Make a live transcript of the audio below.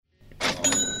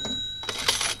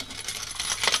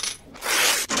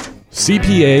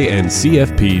CPA and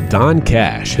CFP Don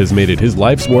Cash has made it his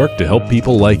life's work to help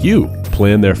people like you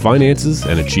plan their finances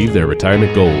and achieve their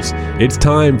retirement goals. It's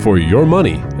time for your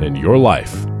money and your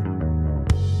life.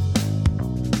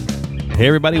 Hey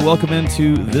everybody, welcome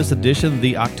into this edition,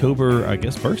 the October,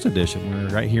 1st edition. We're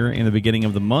right here in the beginning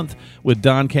of the month with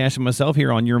Don Cash and myself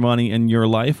here on Your Money and Your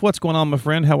Life. What's going on, my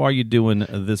friend? How are you doing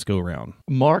this go-round?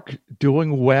 Mark,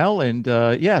 doing well. And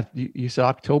you said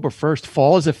October 1st.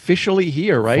 Fall is officially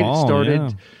here, right? Fall, it started,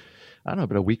 yeah. I don't know,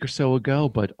 about a week or so ago.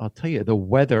 But I'll tell you, the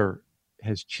weather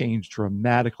has changed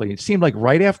dramatically. It seemed like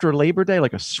right after Labor Day,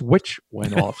 like a switch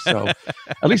went off. So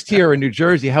at least here in New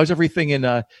Jersey, how's everything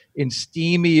in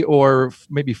steamy or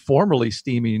maybe formerly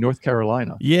steamy North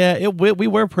Carolina? Yeah, we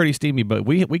were pretty steamy, but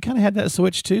we kind of had that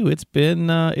switch too. It's been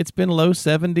low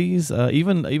 70s,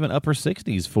 even upper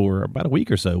 60s for about a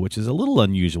week or so, which is a little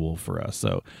unusual for us.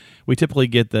 So we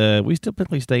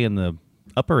typically stay in the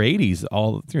upper 80s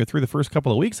all through the first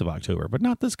couple of weeks of October, but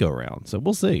not this go around. So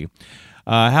we'll see.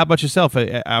 How about yourself?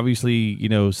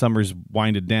 Obviously, summer's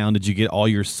winded down. Did you get all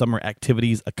your summer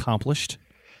activities accomplished?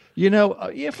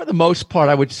 For the most part,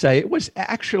 I would say it was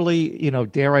actually,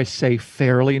 dare I say,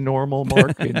 fairly normal,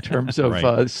 Mark, in terms of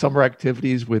Right. Summer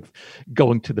activities with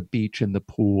going to the beach and the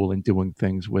pool and doing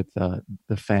things with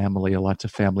the family, lots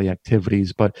of family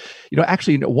activities. But,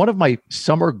 actually, one of my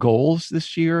summer goals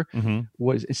this year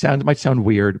was, might sound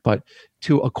weird, but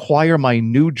to acquire my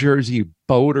New Jersey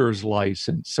boater's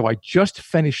license. So I just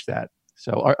finished that.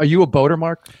 So are you a boater,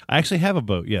 Mark? I actually have a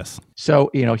boat, yes. So,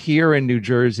 here in New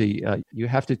Jersey, you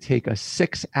have to take a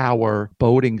 6-hour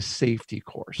boating safety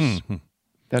course.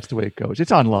 That's the way it goes.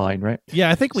 It's online, right? Yeah,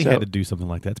 I think we had to do something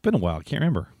like that. It's been a while. I can't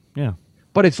remember. Yeah.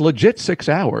 But it's legit 6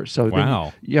 hours. So wow.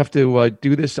 Then you have to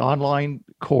do this online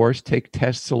course, take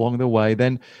tests along the way.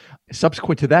 Then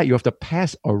subsequent to that, you have to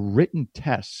pass a written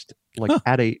test, like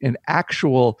at an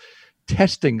actual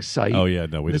testing site. Oh yeah,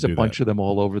 no, there's a bunch of them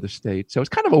all over the state. So it's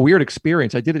kind of a weird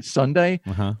experience. I did it Sunday,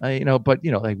 but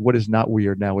like what is not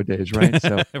weird nowadays, right?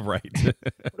 So right.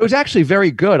 It was actually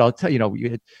very good. I'll tell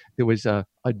you, there was a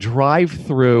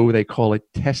drive-through, they call it,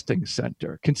 testing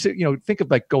center. Think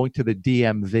of like going to the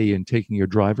DMV and taking your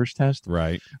driver's test.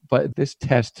 Right. But this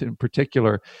test in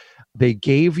particular, they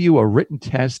gave you a written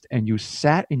test and you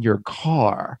sat in your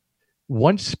car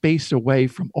one space away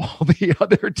from all the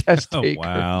other test takers.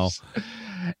 Wow.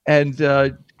 And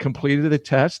completed the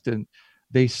test, and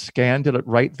they scanned it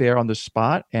right there on the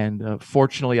spot. And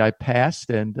fortunately, I passed.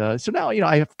 And so now,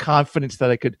 I have confidence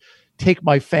that I could take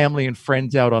my family and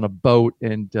friends out on a boat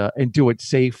and do it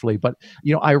safely. But,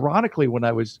 ironically, when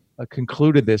I was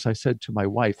concluded this, I said to my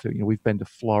wife, we've been to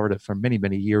Florida for many,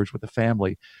 many years with the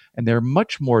family, and they're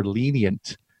much more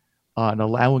lenient on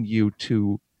allowing you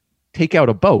to take out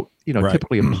a boat, right.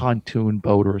 Typically a pontoon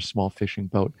boat or a small fishing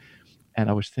boat. And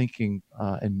I was thinking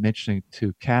and mentioning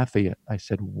to Kathy, I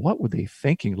said, what were they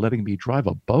thinking, letting me drive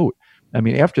a boat? I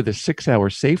mean, after the 6-hour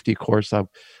safety course,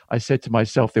 I said to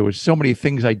myself, there was so many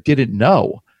things I didn't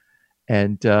know.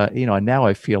 And, and now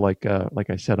I feel like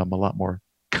I said, I'm a lot more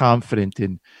confident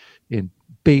in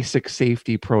basic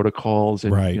safety protocols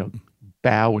and, right.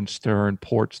 Bow and stern,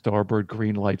 port, starboard,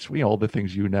 green lights, all the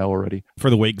things already. For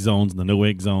the wake zones and the no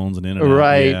wake zones and in and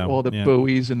right, out. all the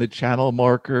buoys and the channel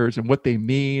markers and what they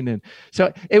mean. And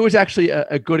so it was actually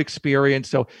a good experience.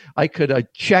 So I could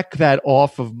check that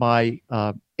off of my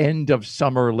end of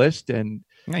summer list, and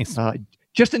nice.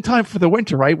 Just in time for the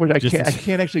winter, right? Where I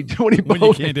can't actually do any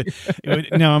boating.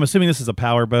 Now, I'm assuming this is a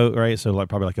power boat, right? So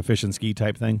probably like a fish and ski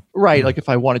type thing? Right. Yeah. Like if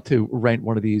I wanted to rent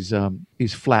one of these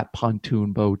flat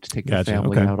pontoon boats, taking the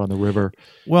family out on the river.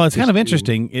 Well, it's kind of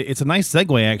interesting. It's a nice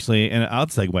segue, actually, and an odd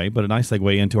segue, but a nice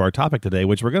segue into our topic today,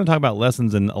 which we're going to talk about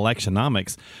lessons in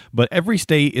electionomics. But every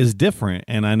state is different,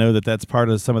 and I know that that's part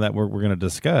of some of that we're going to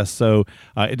discuss. So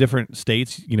different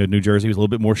states, New Jersey was a little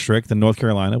bit more strict than North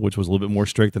Carolina, which was a little bit more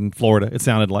strict than Florida, it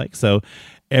sounded like. So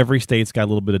every state's got a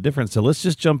little bit of difference. So let's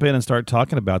just jump in and start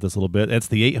talking about this a little bit. That's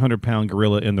the 800-pound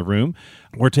gorilla in the room.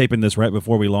 We're taping this right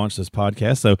before we launch this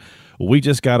podcast. So we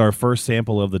just got our first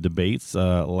sample of the debates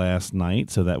last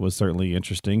night. So that was certainly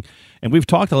interesting. And we've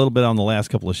talked a little bit on the last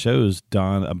couple of shows,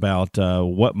 Don, about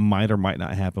what might or might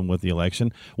not happen with the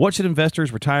election. What should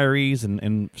investors, retirees,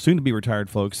 and soon-to-be retired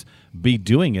folks be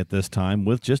doing at this time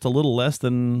with just a little less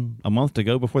than a month to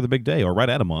go before the big day, or right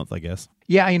at a month, I guess?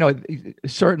 Yeah,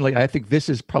 certainly I think this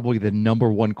is is probably the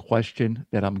number one question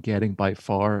that I'm getting by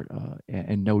far,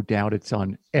 and no doubt it's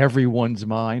on everyone's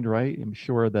mind, right? I'm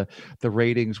sure the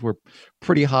ratings were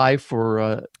pretty high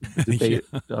for the debate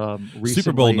recently.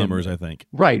 Super Bowl numbers, I think.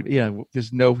 Right.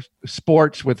 There's no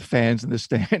sports with fans in the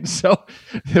stands. So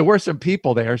there were some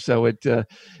people there. So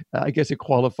I guess it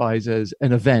qualifies as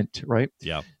an event, right?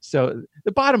 Yeah. So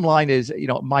the bottom line is,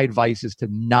 my advice is to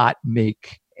not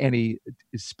make any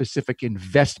specific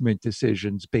investment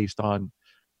decisions based on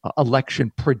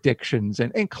election predictions.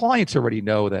 And clients already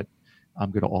know that I'm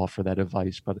going to offer that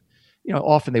advice. But,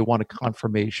 often they want a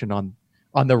confirmation on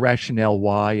the rationale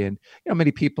why. And,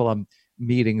 many people I'm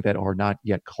meeting that are not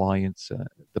yet clients,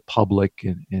 the public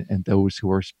and those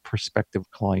who are prospective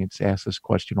clients ask this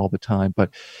question all the time.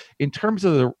 But in terms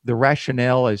of the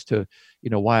rationale as to,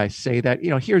 why I say that,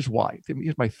 here's why.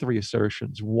 Here's my three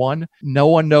assertions. One, no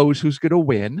one knows who's going to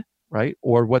win, right?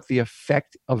 Or what the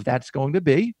effect of that's going to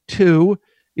be. Two,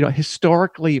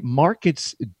 historically,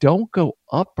 markets don't go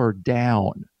up or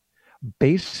down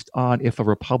based on if a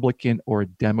Republican or a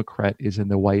Democrat is in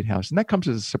the White House. And that comes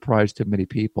as a surprise to many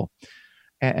people.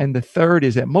 And the third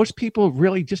is that most people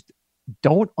really just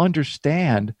don't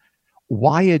understand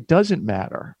why it doesn't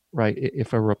matter, right?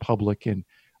 If a Republican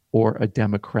or a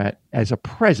Democrat as a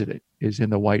president is in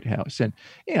the White House. And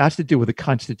it has to do with the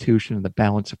Constitution and the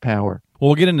balance of power. Well,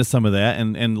 we'll get into some of that,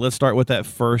 and let's start with that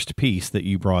first piece that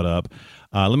you brought up.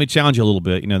 Let me challenge you a little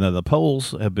bit. The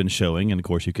polls have been showing, and of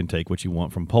course you can take what you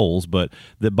want from polls, but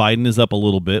that Biden is up a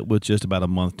little bit with just about a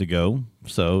month to go.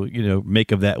 So,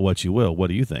 make of that what you will. What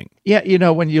do you think? Yeah,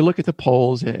 when you look at the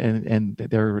polls and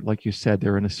they're, like you said,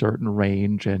 they're in a certain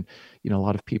range, and, a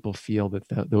lot of people feel that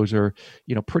those are,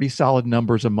 pretty solid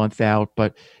numbers a month out.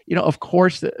 But, of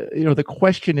course, the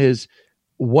question is,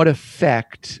 what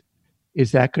effect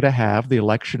is that going to have, the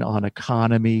election, on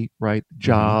economy, right?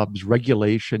 Jobs,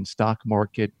 regulation, stock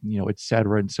market, et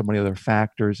cetera, and so many other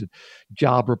factors, and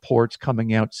job reports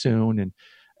coming out soon. And,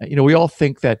 we all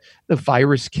think that the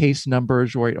virus case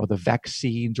numbers, or the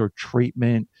vaccines or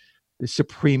treatment, the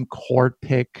Supreme Court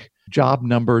pick, job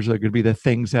numbers are going to be the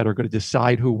things that are going to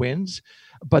decide who wins.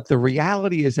 But the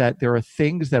reality is that there are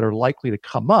things that are likely to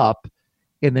come up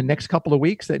in the next couple of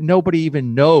weeks that nobody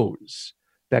even knows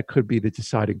that could be the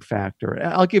deciding factor.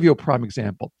 I'll give you a prime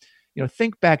example.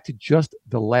 Think back to just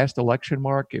the last election,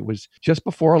 Mark. It was just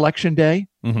before Election Day,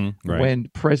 right, when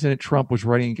President Trump was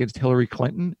running against Hillary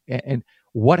Clinton. And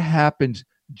what happened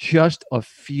just a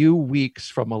few weeks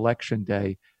from Election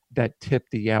Day that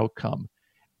tipped the outcome?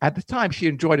 At the time, she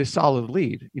enjoyed a solid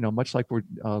lead, much like we're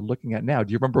looking at now.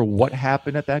 Do you remember what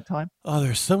happened at that time? Oh,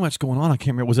 there's so much going on. I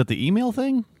can't remember. Was it the email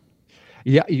thing?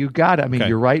 Yeah, you got it. I mean, Okay.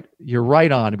 You're right. You're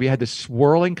right on. We had this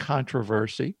swirling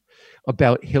controversy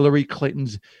about Hillary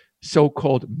Clinton's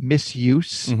so-called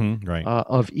misuse Right.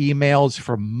 of emails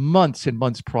for months and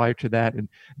months prior to that. And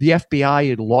the FBI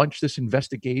had launched this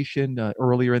investigation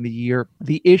earlier in the year.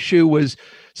 The issue was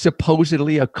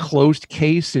supposedly a closed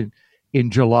case in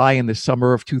July, in the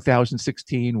summer of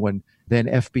 2016, when then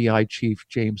FBI Chief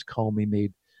James Comey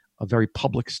made a very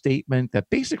public statement that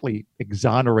basically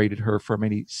exonerated her from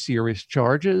any serious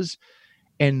charges.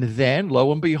 And then,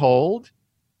 lo and behold,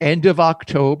 end of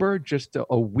October, just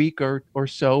a week or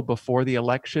so before the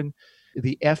election,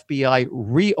 the FBI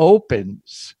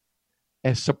reopens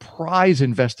a surprise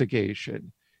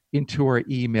investigation into her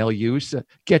email use,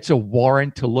 gets a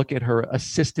warrant to look at her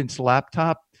assistant's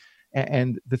laptop.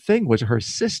 And the thing was, her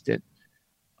assistant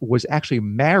was actually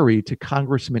married to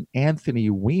Congressman Anthony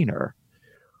Weiner,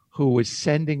 who was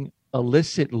sending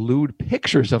illicit lewd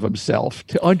pictures of himself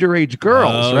to underage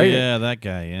girls, right? Yeah, that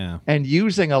guy, yeah. And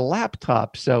using a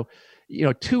laptop. So,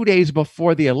 2 days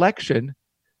before the election,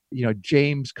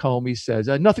 James Comey says,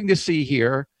 nothing to see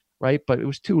here, right? But it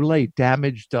was too late,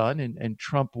 damage done, and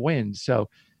Trump wins. So,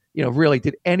 really,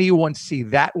 did anyone see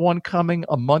that one coming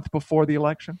a month before the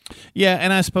election? Yeah,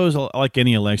 and I suppose like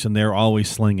any election, they're always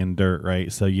slinging dirt,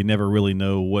 right? So you never really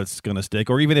know what's going to stick,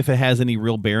 or even if it has any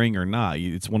real bearing or not.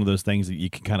 It's one of those things that you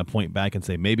can kind of point back and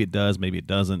say, maybe it does, maybe it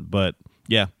doesn't. But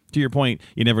yeah, to your point,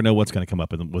 you never know what's going to come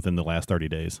up within the last 30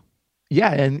 days.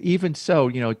 Yeah, and even so,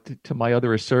 to my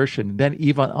other assertion, then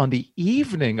even on the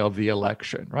evening of the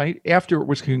election, right, after it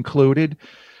was concluded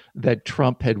that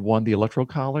Trump had won the Electoral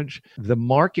College, the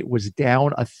market was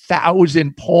down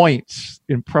 1,000 points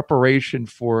in preparation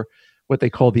for what they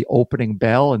call the opening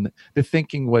bell. And the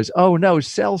thinking was, oh no,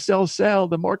 sell, sell, sell.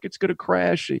 The market's going to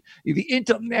crash. The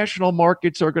international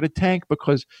markets are going to tank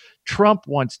because Trump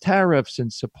wants tariffs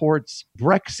and supports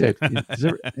Brexit.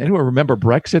 Anyone remember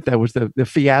Brexit? That was the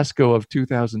fiasco of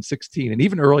 2016. And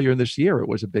even earlier in this year, it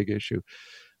was a big issue.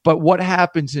 But what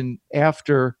happens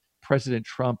after President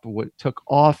Trump took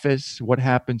office, what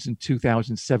happens in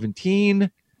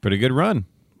 2017? Pretty good run.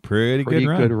 Pretty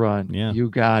good run. Yeah. You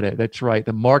got it. That's right.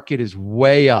 The market is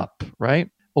way up, right?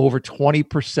 Over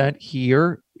 20%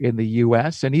 here in the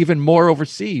US and even more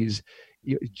overseas.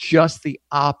 Just the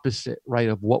opposite, right,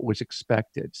 of what was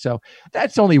expected. So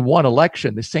that's only one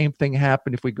election. The same thing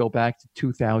happened if we go back to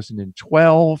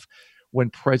 2012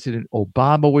 when President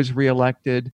Obama was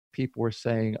reelected. People were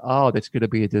saying, oh, that's going to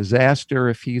be a disaster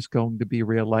if he's going to be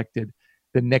reelected.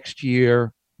 The next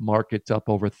year, market's up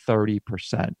over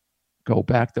 30%. Go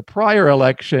back to prior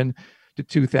election to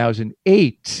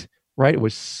 2008, right? It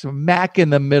was smack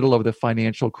in the middle of the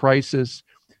financial crisis.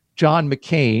 John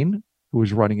McCain, who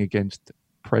was running against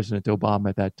President Obama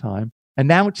at that time,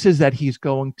 announces that he's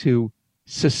going to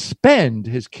suspend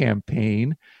his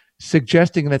campaign,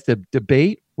 suggesting that the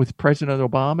debate with President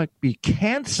Obama be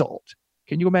canceled.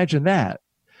 Can you imagine that?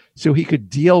 So he could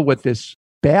deal with this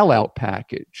bailout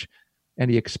package.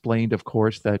 And he explained, of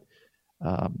course, that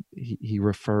he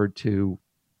referred to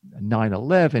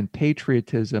 9/11,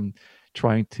 patriotism,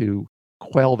 trying to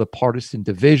quell the partisan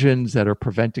divisions that are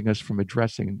preventing us from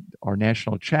addressing our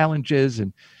national challenges.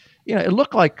 And, it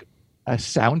looked like a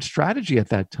sound strategy at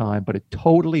that time, but it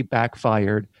totally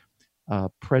backfired.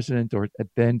 President or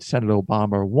then Senator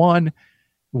Obama won.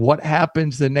 What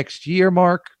happens the next year,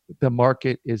 Mark? The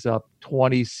market is up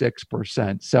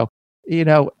 26%. So, these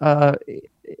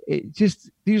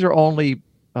are only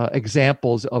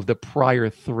examples of the prior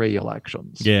three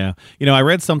elections. Yeah. I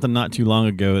read something not too long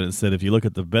ago that said if you look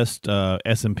at the best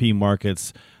S&P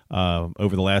markets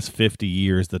over the last 50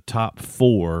 years, the top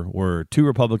four were 2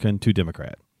 Republican, 2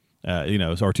 Democrat.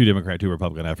 Or 2 Democrat, 2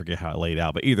 Republican. I forget how it laid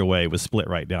out, but either way, it was split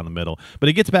right down the middle. But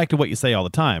it gets back to what you say all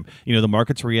the time. The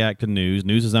markets react to news.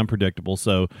 News is unpredictable,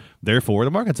 so therefore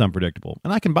the market's unpredictable.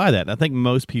 And I can buy that. I think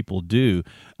most people do.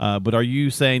 But are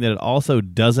you saying that it also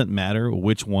doesn't matter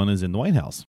which one is in the White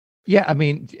House? Yeah, I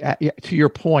mean, to your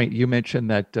point, you mentioned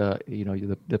that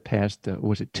the past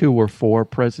was it 2 or 4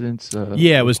 presidents?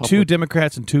 Yeah, it was 2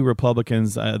 Democrats and 2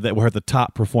 Republicans that were the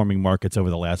top performing markets over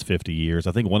the last 50 years.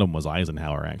 I think one of them was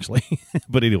Eisenhower, actually.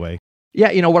 But anyway.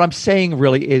 Yeah, what I'm saying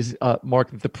really is, Mark,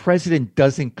 that the president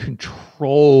doesn't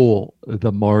control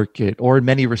the market, or in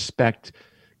many respects,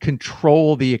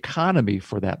 control the economy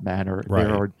for that matter. Right.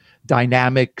 There are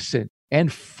dynamics and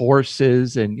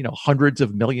forces and, hundreds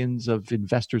of millions of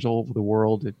investors all over the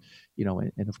world.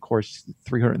 And of course,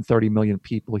 330 million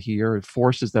people here,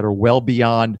 forces that are well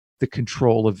beyond the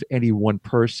control of any one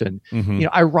person. Mm-hmm.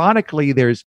 Ironically,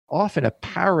 there's often a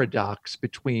paradox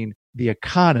between the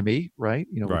economy, right?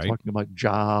 We're Right. talking about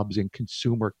jobs and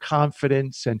consumer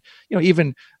confidence. And,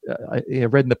 even I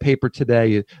read in the paper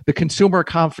today, the consumer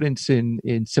confidence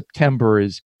in September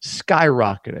is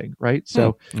skyrocketing, right?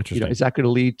 So, is that going to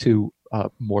lead to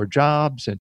more jobs?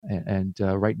 And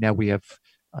right now we have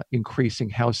increasing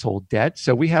household debt.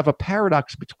 So we have a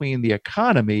paradox between the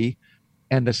economy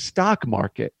and the stock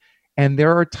market. And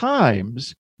there are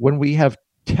times when we have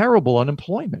terrible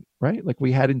unemployment, right? Like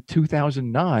we had in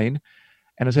 2009.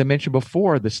 And as I mentioned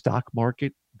before, the stock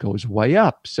market goes way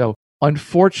up. So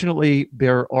unfortunately,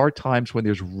 there are times when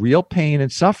there's real pain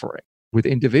and suffering with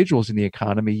individuals in the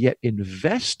economy, yet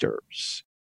investors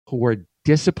who are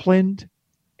disciplined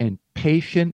and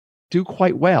patient do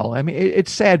quite well. I mean,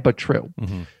 it's sad but true.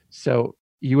 Mm-hmm. So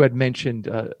you had mentioned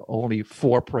only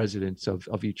 4 presidents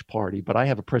of each party, but I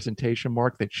have a presentation,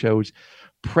 Mark, that shows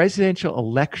presidential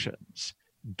elections,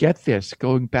 get this,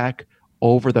 going back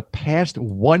over the past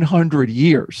 100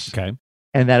 years. Okay.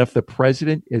 And that if the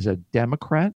president is a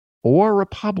Democrat or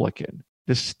Republican,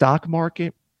 the stock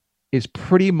market is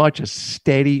pretty much a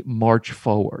steady march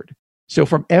forward. So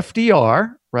from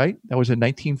FDR, right, that was in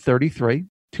 1933,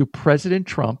 to President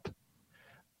Trump,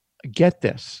 get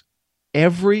this,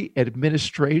 every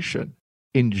administration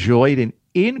enjoyed an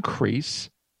increase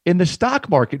in the stock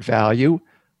market value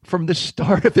from the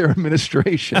start of their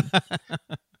administration.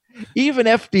 Even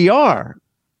FDR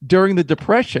during the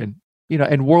Depression,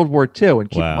 and World War II, and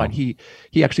keep in mind, he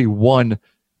actually won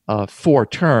 4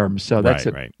 terms, so that's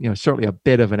right. Certainly a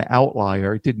bit of an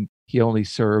outlier. He only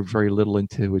served very little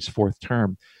into his 4th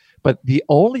term. But the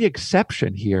only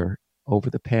exception here over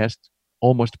the past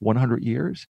almost 100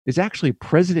 years is actually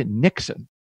President Nixon.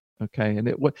 Okay, and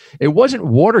it wasn't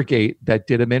Watergate that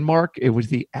did him in, Mark. It was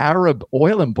the Arab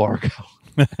oil embargo.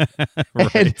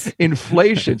 Right. And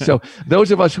inflation. So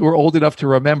those of us who are old enough to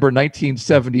remember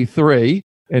 1973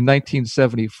 and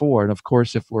 1974, and of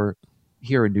course, if we're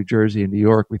here in New Jersey and New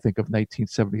York, we think of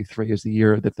 1973 as the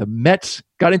year that the Mets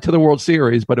got into the World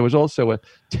Series, but it was also a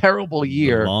terrible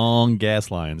year. The long gas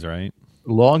lines, right?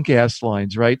 Long gas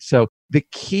lines, right? So The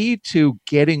key to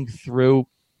getting through,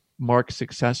 Mark,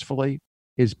 successfully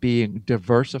is being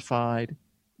diversified,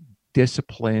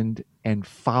 disciplined, and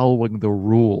following the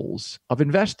rules of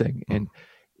investing. And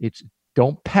it's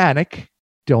don't panic,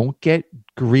 don't get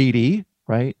greedy,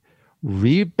 right?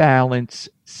 Rebalance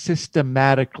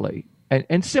systematically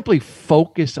and simply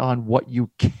focus on what you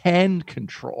can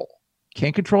control.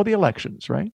 Can't control the elections,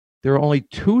 right? There are only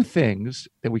two things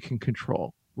that we can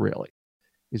control, really,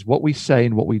 is what we say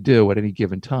and what we do at any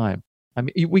given time. I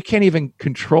mean, we can't even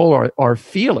control our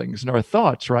feelings and our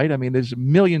thoughts, right? I mean, there's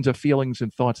millions of feelings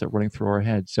and thoughts that are running through our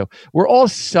heads. So we're all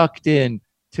sucked in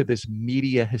to this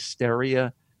media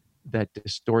hysteria that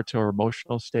distorts our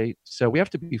emotional state. So we have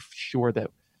to be sure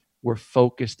that we're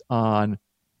focused on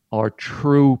our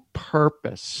true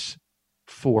purpose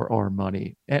for our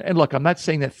money. And look, I'm not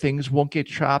saying that things won't get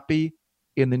choppy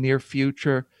in the near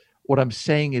future. What I'm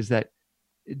saying is that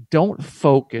don't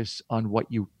focus on what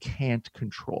you can't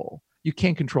control. You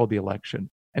can't control the election.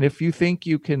 And if you think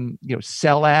you can,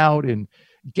 sell out and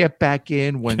get back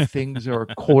in when things are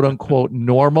quote unquote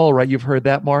normal, right? You've heard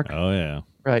that, Mark? Oh, yeah.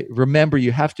 Right. Remember,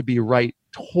 you have to be right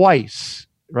twice,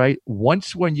 right?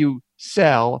 Once when you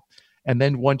sell, and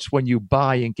then once when you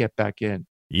buy and get back in.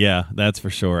 Yeah, that's for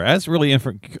sure. That's really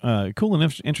cool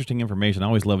and interesting information. I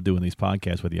always love doing these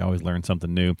podcasts with you. I always learn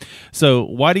something new. So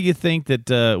why do you think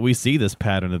that we see this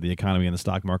pattern of the economy and the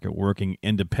stock market working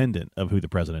independent of who the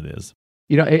president is?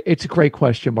 It's a great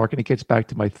question, Mark, and it gets back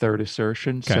to my third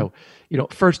assertion. Okay. So,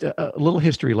 first, a little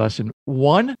history lesson.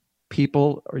 One,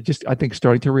 people are just, I think,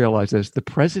 starting to realize this. The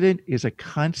president is a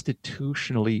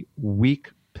constitutionally weak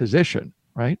position,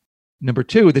 right? Number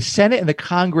two, the Senate and the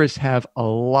Congress have a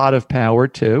lot of power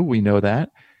too. We know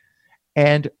that.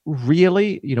 And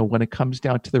really, when it comes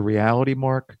down to the reality,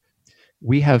 Mark,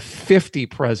 we have 50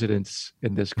 presidents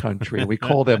in this country. We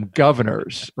call them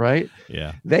governors, right?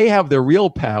 Yeah. They have the real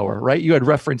power, right? You had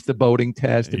referenced the voting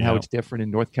test and how it's different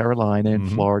in North Carolina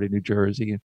and Florida, New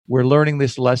Jersey. We're learning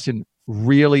this lesson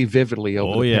really vividly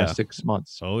over the past 6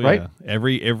 months. Oh, right? Yeah.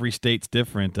 Every state's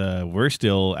different. We're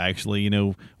still actually,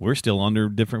 we're still under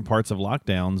different parts of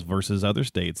lockdowns versus other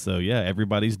states. So, yeah,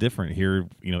 everybody's different here,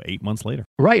 8 months later.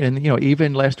 Right. And,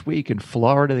 even last week in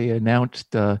Florida, they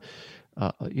announced, a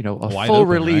full open,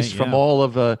 release right? from all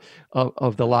of the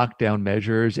lockdown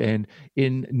measures. And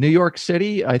in New York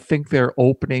City, I think they're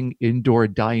opening indoor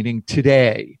dining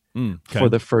today for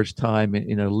the first time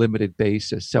in a limited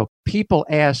basis. So people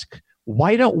ask,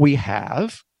 why don't we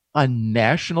have a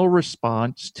national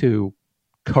response to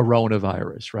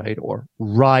coronavirus, right? Or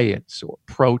riots or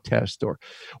protests, or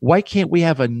why can't we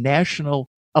have a national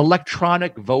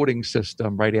electronic voting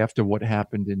system right after what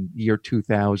happened in year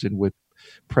 2000 with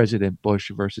President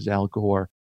Bush versus Al Gore?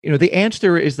 The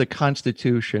answer is the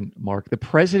Constitution, Mark. The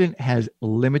president has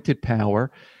limited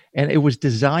power, and it was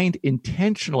designed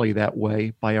intentionally that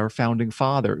way by our founding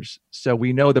fathers. So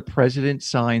we know the president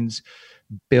signs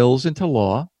bills into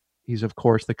law. He's, of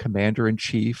course, the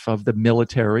commander-in-chief of the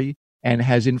military and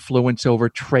has influence over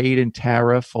trade and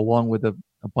tariff, along with a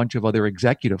bunch of other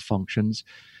executive functions.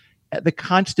 The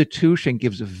Constitution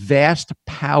gives vast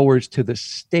powers to the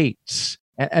states.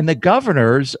 And the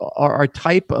governors are a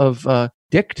type of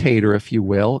dictator, if you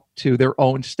will, to their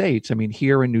own states. I mean,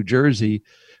 here in New Jersey,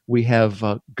 we have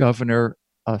Governor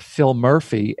Phil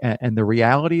Murphy. And the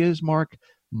reality is, Mark,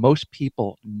 most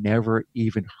people never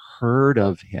even heard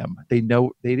of him. They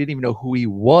didn't even know who he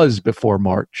was before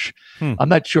March. I'm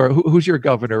not sure. Who's your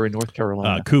governor in North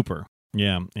Carolina? Cooper.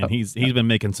 Yeah, and he's been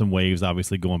making some waves,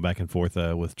 obviously going back and forth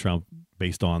with Trump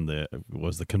based on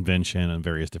the convention and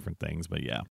various different things. But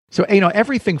yeah. So,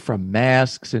 everything from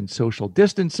masks and social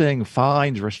distancing,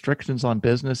 fines, restrictions on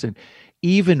business, and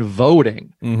even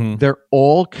voting, they're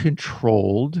all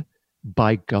controlled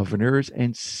by governors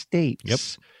and states. Yep.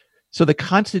 So the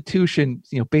Constitution,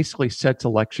 basically sets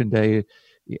Election Day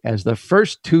as the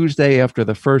first Tuesday after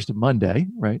the first Monday,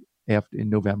 right, in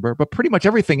November. But pretty much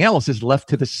everything else is left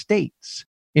to the states.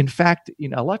 In fact,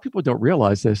 a lot of people don't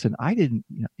realize this, and I didn't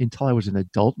until I was an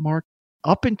adult, Mark.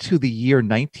 Up into the year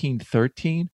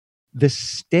 1913, the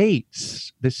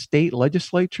state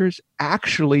legislatures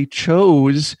actually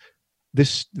chose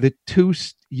the two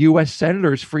U.S.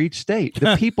 senators for each state.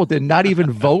 The people did not even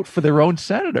vote for their own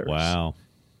senators. Wow.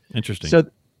 Interesting. So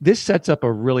this sets up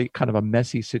a really kind of a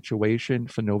messy situation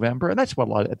for November. And that's what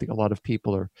I think a lot of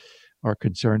people are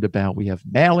concerned about. We have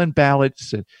mail-in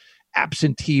ballots, and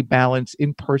absentee ballots,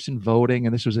 in-person voting.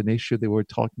 And this was an issue they were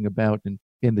talking about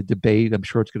in the debate. I'm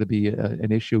sure it's going to be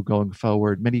an issue going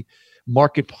forward. Many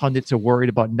market pundits are worried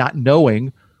about not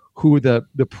knowing who the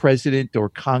president or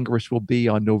Congress will be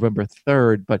on November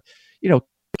 3rd. But,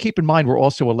 keep in mind, we're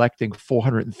also electing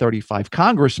 435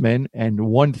 congressmen and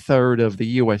 1/3 of the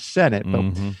U.S. Senate.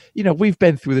 But, we've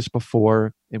been through this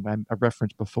before. And I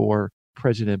referenced before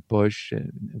President Bush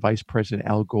and Vice President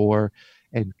Al Gore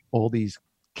and all these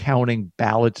counting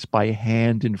ballots by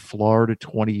hand in Florida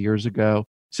 20 years ago.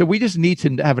 So we just need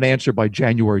to have an answer by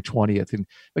January 20th.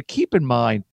 But keep in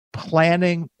mind,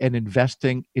 planning and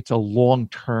investing, it's a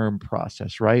long-term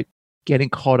process, right? Getting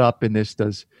caught up in this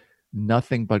does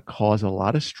nothing but cause a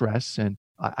lot of stress. And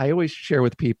I always share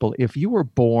with people, if you were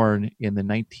born in the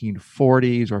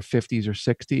 1940s or 50s or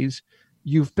 60s,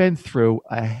 you've been through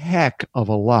a heck of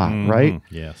a lot, right?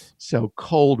 Yes. So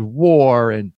Cold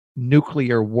War and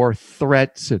nuclear war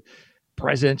threats and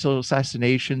presidential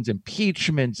assassinations,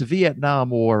 impeachments,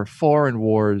 Vietnam War, foreign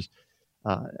wars,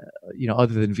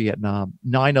 other than Vietnam,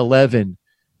 9/11,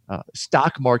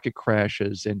 stock market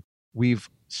crashes, and we've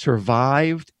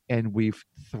survived and we've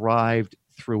thrived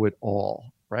through it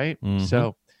all, right?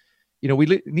 So,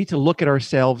 we need to look at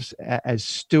ourselves as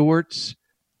stewards,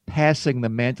 passing the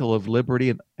mantle of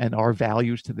liberty and our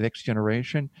values to the next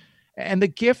generation. And the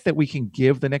gift that we can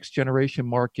give the next generation,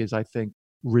 Mark, is, I think,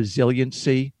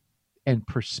 resiliency and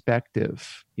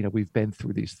perspective. We've been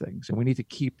through these things, and we need to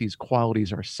keep these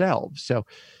qualities ourselves. So,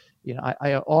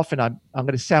 I often, I'm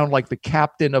going to sound like the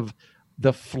captain of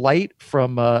the flight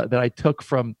from that I took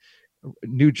from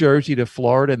New Jersey to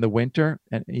Florida in the winter.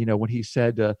 And, when he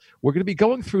said, we're going to be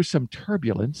going through some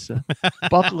turbulence,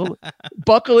 buckle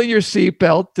in your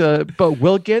seatbelt, but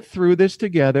we'll get through this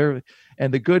together.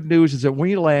 And the good news is that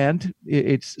when you land,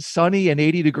 it's sunny and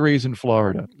 80 degrees in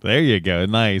Florida. There you go.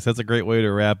 Nice. That's a great way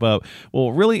to wrap up.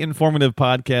 Well, really informative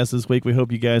podcast this week. We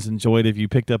hope you guys enjoyed. If you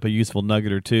picked up a useful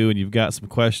nugget or two and you've got some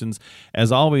questions,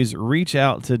 as always, reach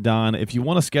out to Don. If you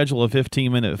want to schedule a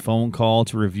 15-minute phone call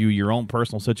to review your own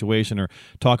personal situation or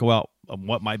talk about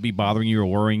what might be bothering you or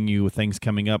worrying you with things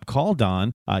coming up, call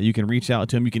Don. You can reach out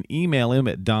to him. You can email him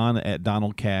at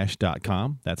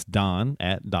don@donaldcash.com. That's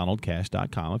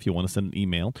don@donaldcash.com if you want to send an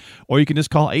email. Or you can just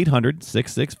call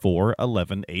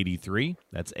 800-664-1183.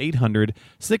 That's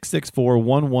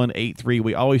 800-664-1183.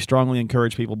 We always strongly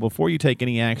encourage people, before you take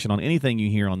any action on anything you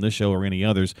hear on this show or any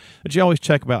others, that you always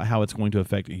check about how it's going to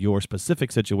affect your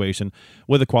specific situation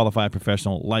with a qualified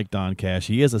professional like Don Cash.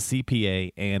 He is a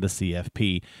CPA and a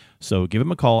CFP. So give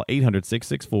him a call,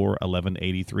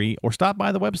 800-664-1183, or stop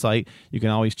by the website. You can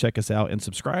always check us out and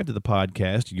subscribe to the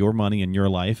podcast, Your Money and Your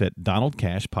Life, at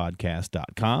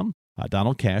donaldcashpodcast.com,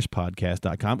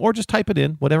 donaldcashpodcast.com, or just type it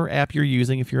in, whatever app you're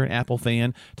using. If you're an Apple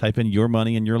fan, type in Your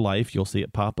Money and Your Life. You'll see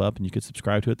it pop up, and you can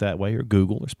subscribe to it that way, or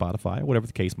Google or Spotify, or whatever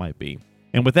the case might be.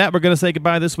 And with that, we're going to say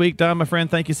goodbye this week. Don, my friend,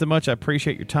 thank you so much. I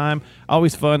appreciate your time.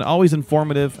 Always fun, always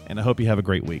informative, and I hope you have a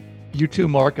great week. You too,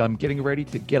 Mark. I'm getting ready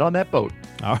to get on that boat.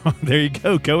 Oh, there you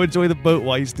go. Go enjoy the boat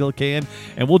while you still can.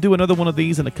 And we'll do another one of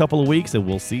these in a couple of weeks, and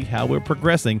we'll see how we're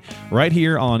progressing right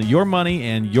here on Your Money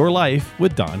and Your Life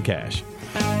with Don Cash.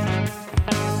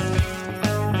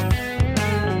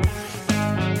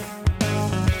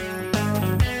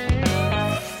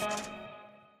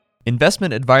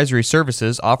 Investment advisory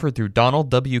services offered through Donald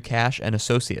W. Cash &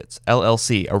 Associates,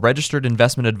 LLC, a registered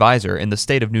investment advisor in the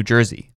state of New Jersey.